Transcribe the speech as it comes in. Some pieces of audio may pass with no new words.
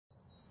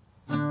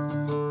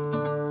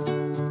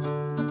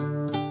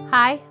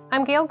Hi,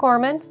 I'm Gail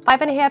Gorman.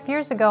 5.5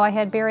 years ago I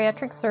had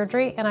bariatric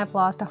surgery and I've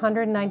lost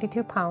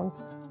 192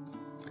 pounds.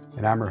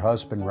 And I'm her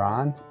husband,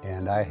 Ron,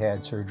 and I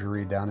had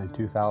surgery done in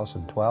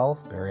 2012,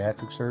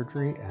 bariatric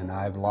surgery, and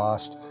I've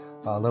lost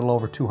a little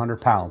over 200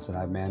 pounds, and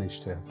I've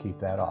managed to keep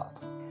that off.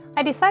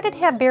 I decided to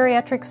have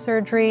bariatric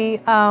surgery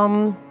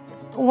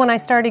when I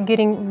started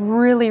getting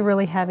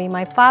really heavy.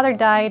 My father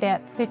died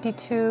at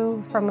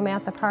 52 from a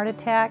massive heart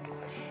attack,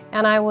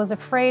 and I was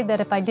afraid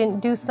that if I didn't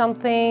do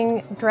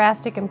something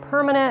drastic and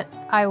permanent,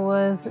 I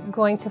was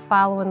going to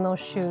follow in those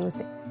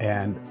shoes.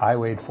 And I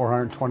weighed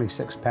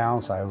 426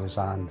 pounds. I was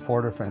on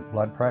 4 different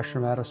blood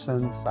pressure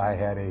medicines. I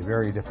had a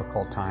very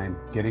difficult time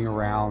getting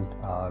around,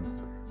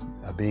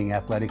 being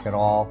athletic at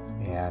all.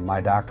 And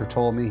my doctor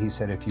told me, he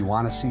said, if you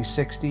want to see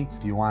 60,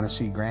 if you want to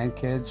see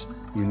grandkids,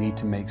 you need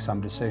to make some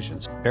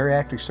decisions.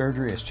 Bariatric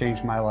surgery has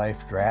changed my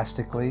life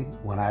drastically.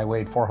 When I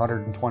weighed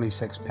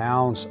 426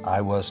 pounds, I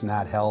was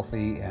not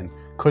healthy and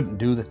couldn't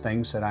do the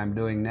things that I'm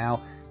doing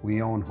now.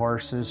 We own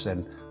horses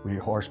and we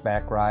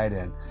horseback ride,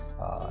 and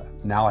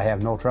now I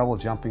have no trouble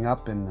jumping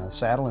up in the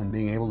saddle and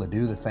being able to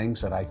do the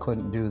things that I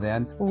couldn't do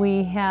then.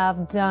 We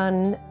have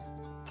done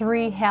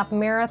 3 half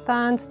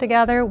marathons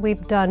together.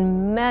 We've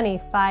done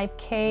many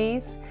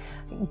 5Ks.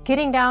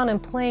 Getting down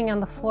and playing on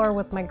the floor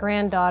with my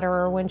granddaughter,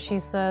 or when she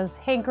says,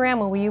 "Hey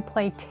Grandma, will you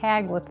play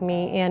tag with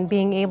me?" and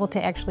being able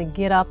to actually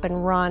get up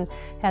and run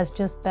has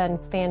just been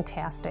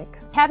fantastic.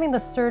 Having the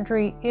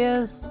surgery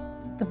is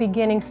the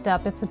beginning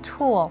step. It's a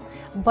tool,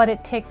 but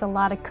it takes a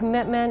lot of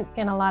commitment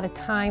and a lot of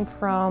time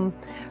from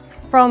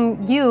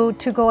you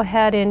to go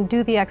ahead and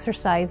do the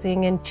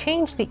exercising and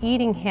change the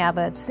eating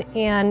habits,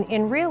 and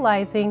in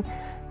realizing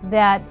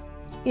that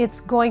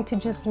it's going to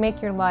just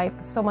make your life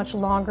so much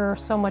longer,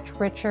 so much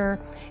richer.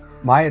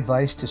 My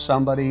advice to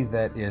somebody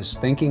that is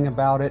thinking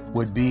about it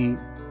would be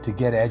to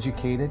get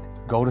educated,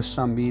 go to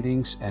some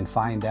meetings and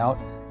find out,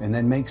 and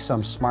then make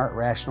some smart,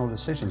 rational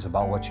decisions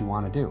about what you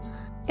want to do.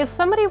 If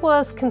somebody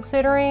was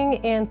considering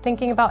and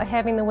thinking about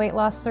having the weight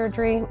loss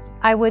surgery,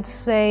 I would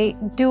say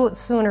do it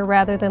sooner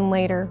rather than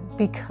later,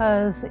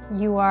 because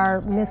you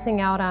are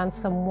missing out on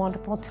some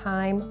wonderful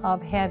time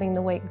of having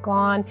the weight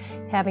gone,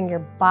 having your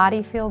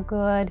body feel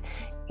good,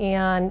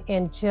 and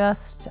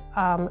just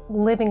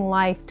living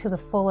life to the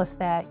fullest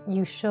that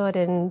you should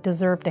and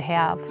deserve to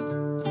have.